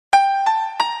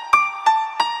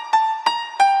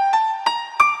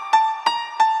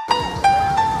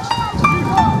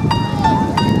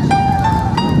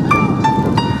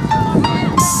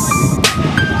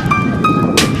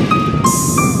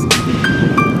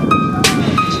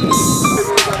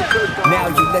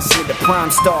listening to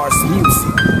Prime Stars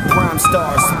music. Prime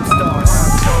Stars.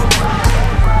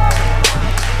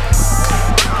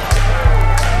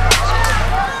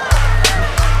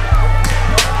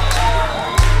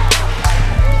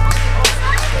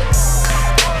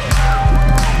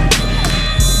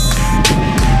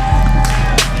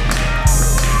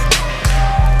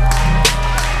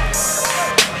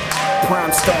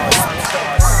 Prime Stars.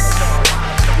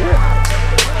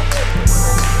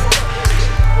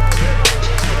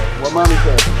 What mommy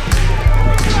said?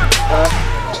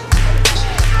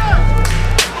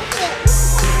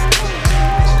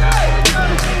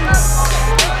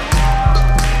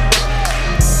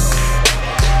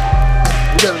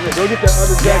 Go get that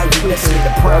other jacket. Now you listening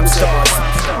to Prime Stars.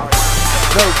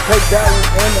 No, take that one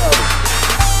and the other.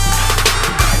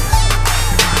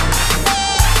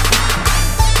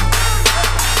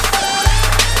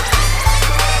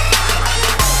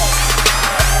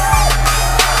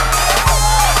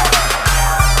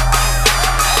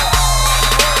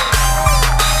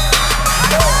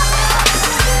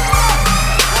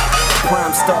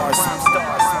 Prime Stars.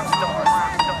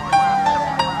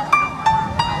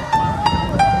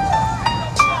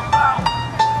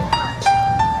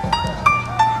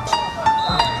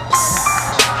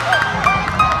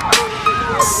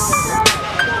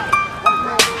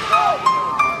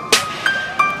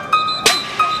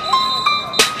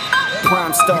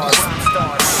 Prime Stars.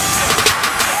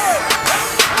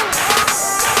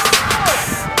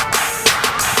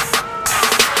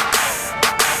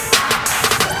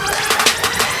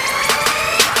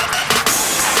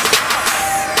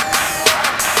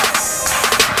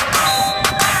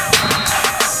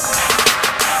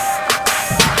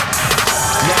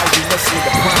 Now you listening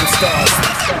to Prime Stars.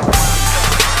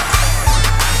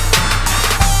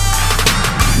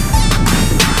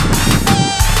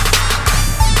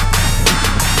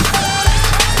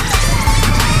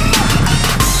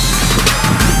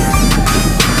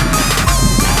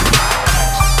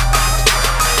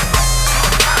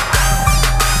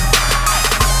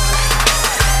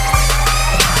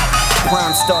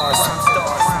 Prime Stars.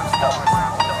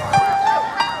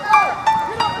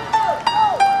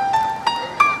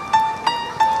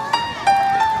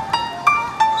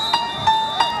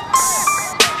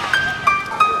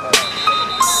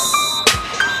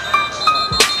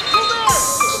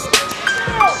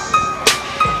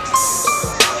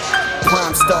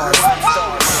 Prime Stars.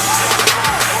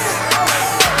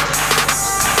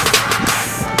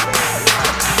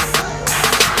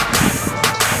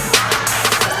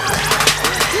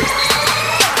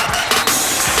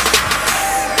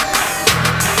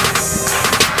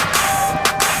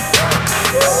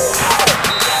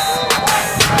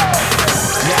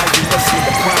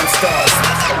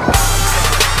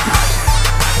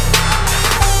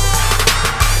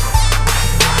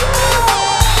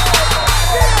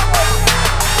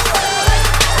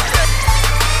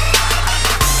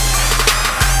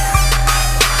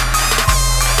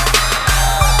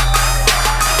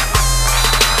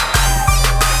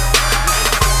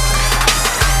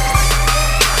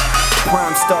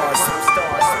 Prime Stars.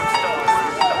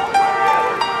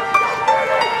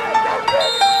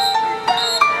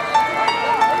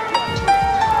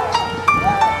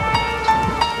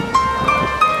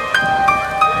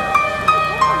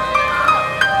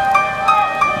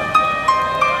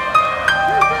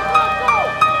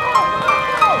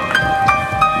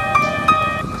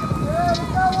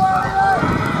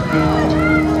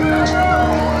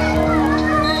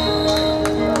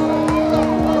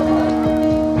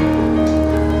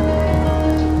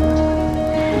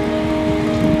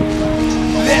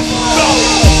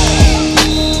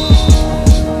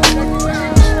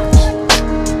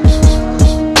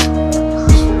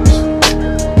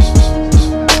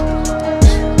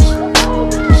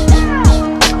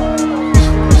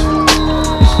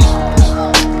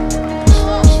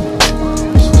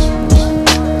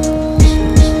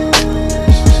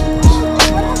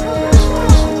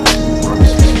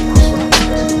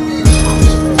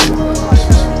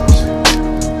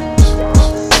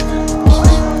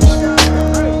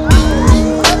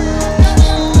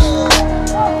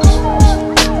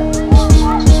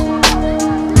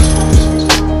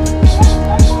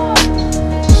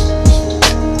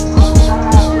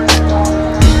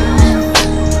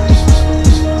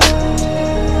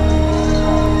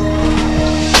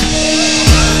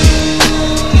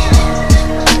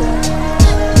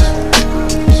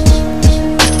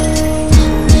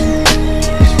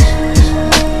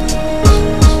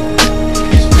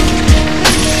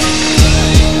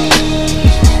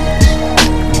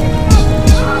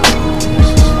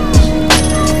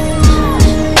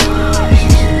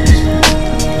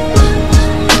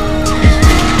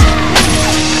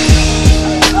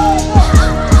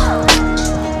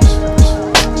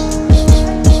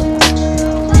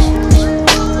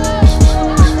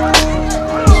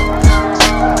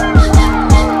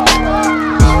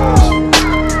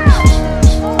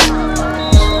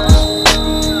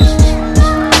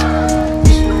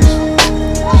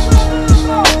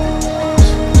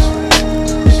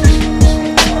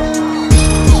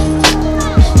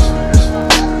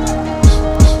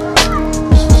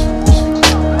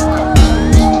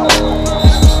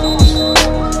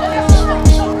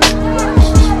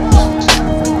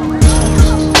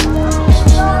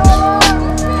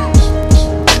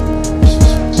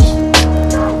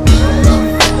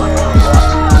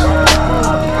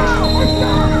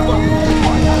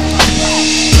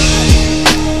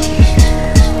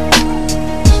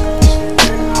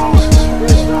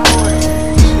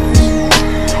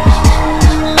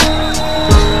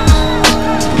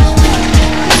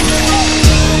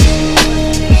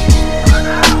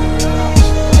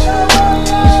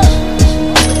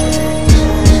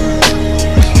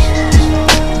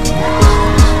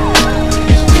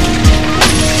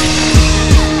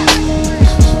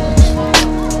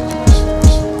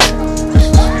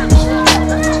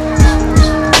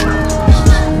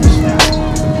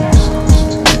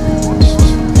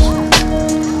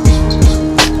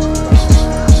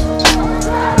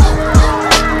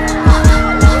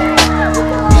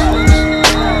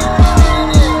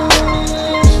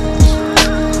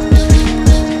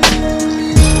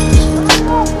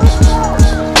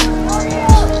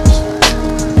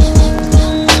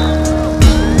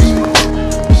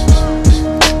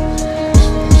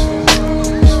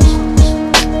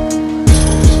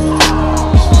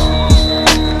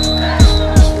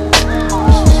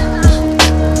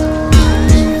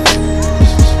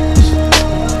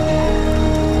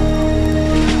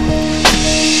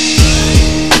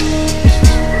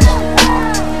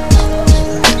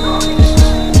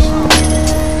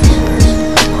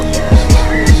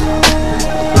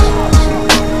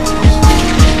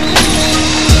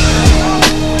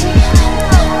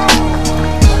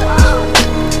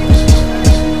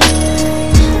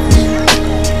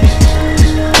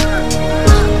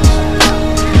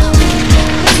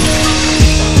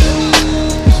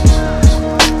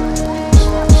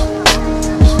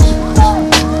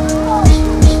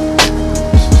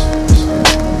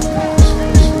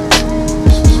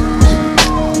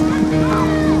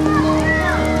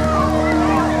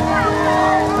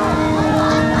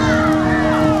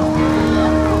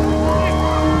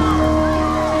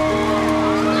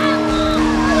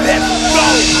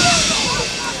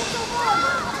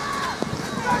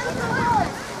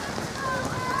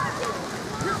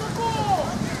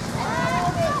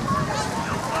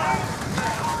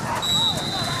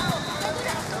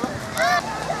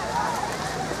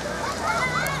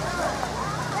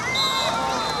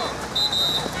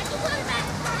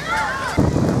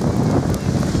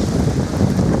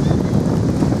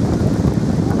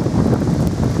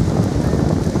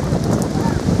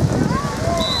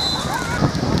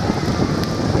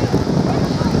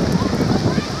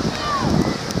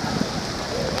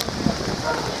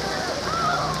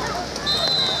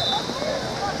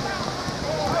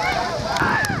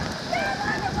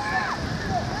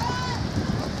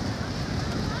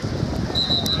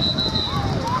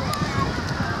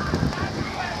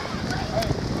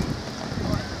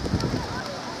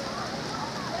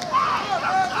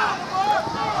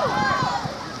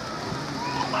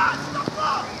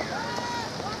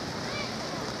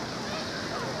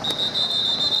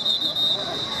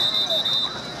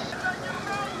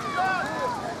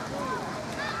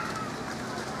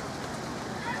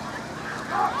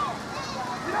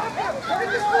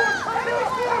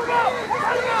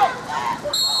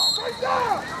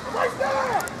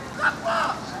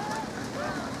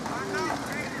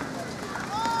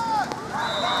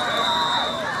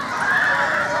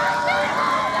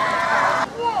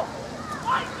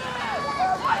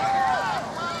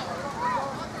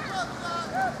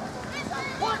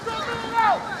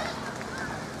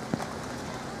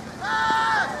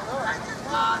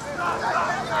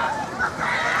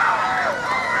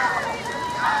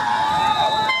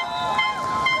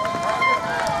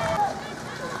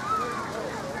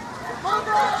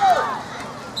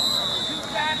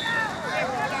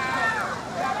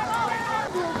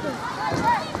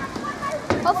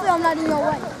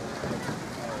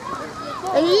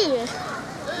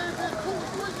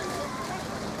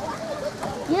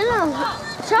 You know,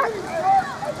 Chuck.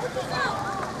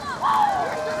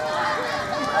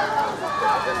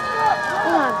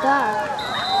 Oh my God.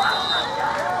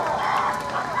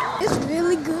 It's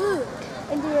really good.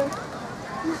 And then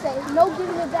you say, no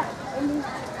giving it back. And then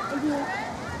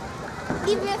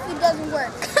even if it doesn't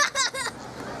work.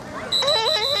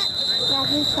 Yeah,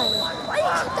 he's playing. Why did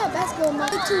you keep that basketball to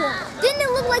him? Didn't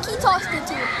it look like he tossed it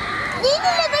to him? Didn't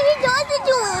it look like he tossed it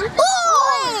to him? Boy!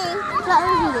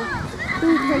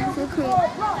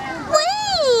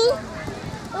 Wait!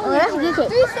 Oh, that's a good kick.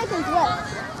 3 seconds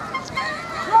left.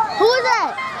 Who is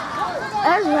that?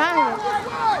 That's Ryan.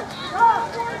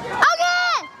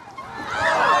 Okay!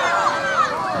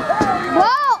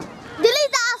 Bro!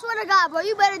 Delete that, I swear to God, bro.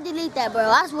 You better delete that, bro.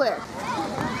 I swear.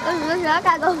 Listen, I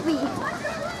gotta go pee.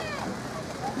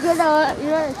 You know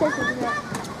the attention to that.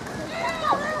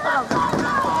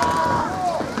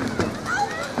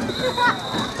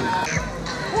 Oh.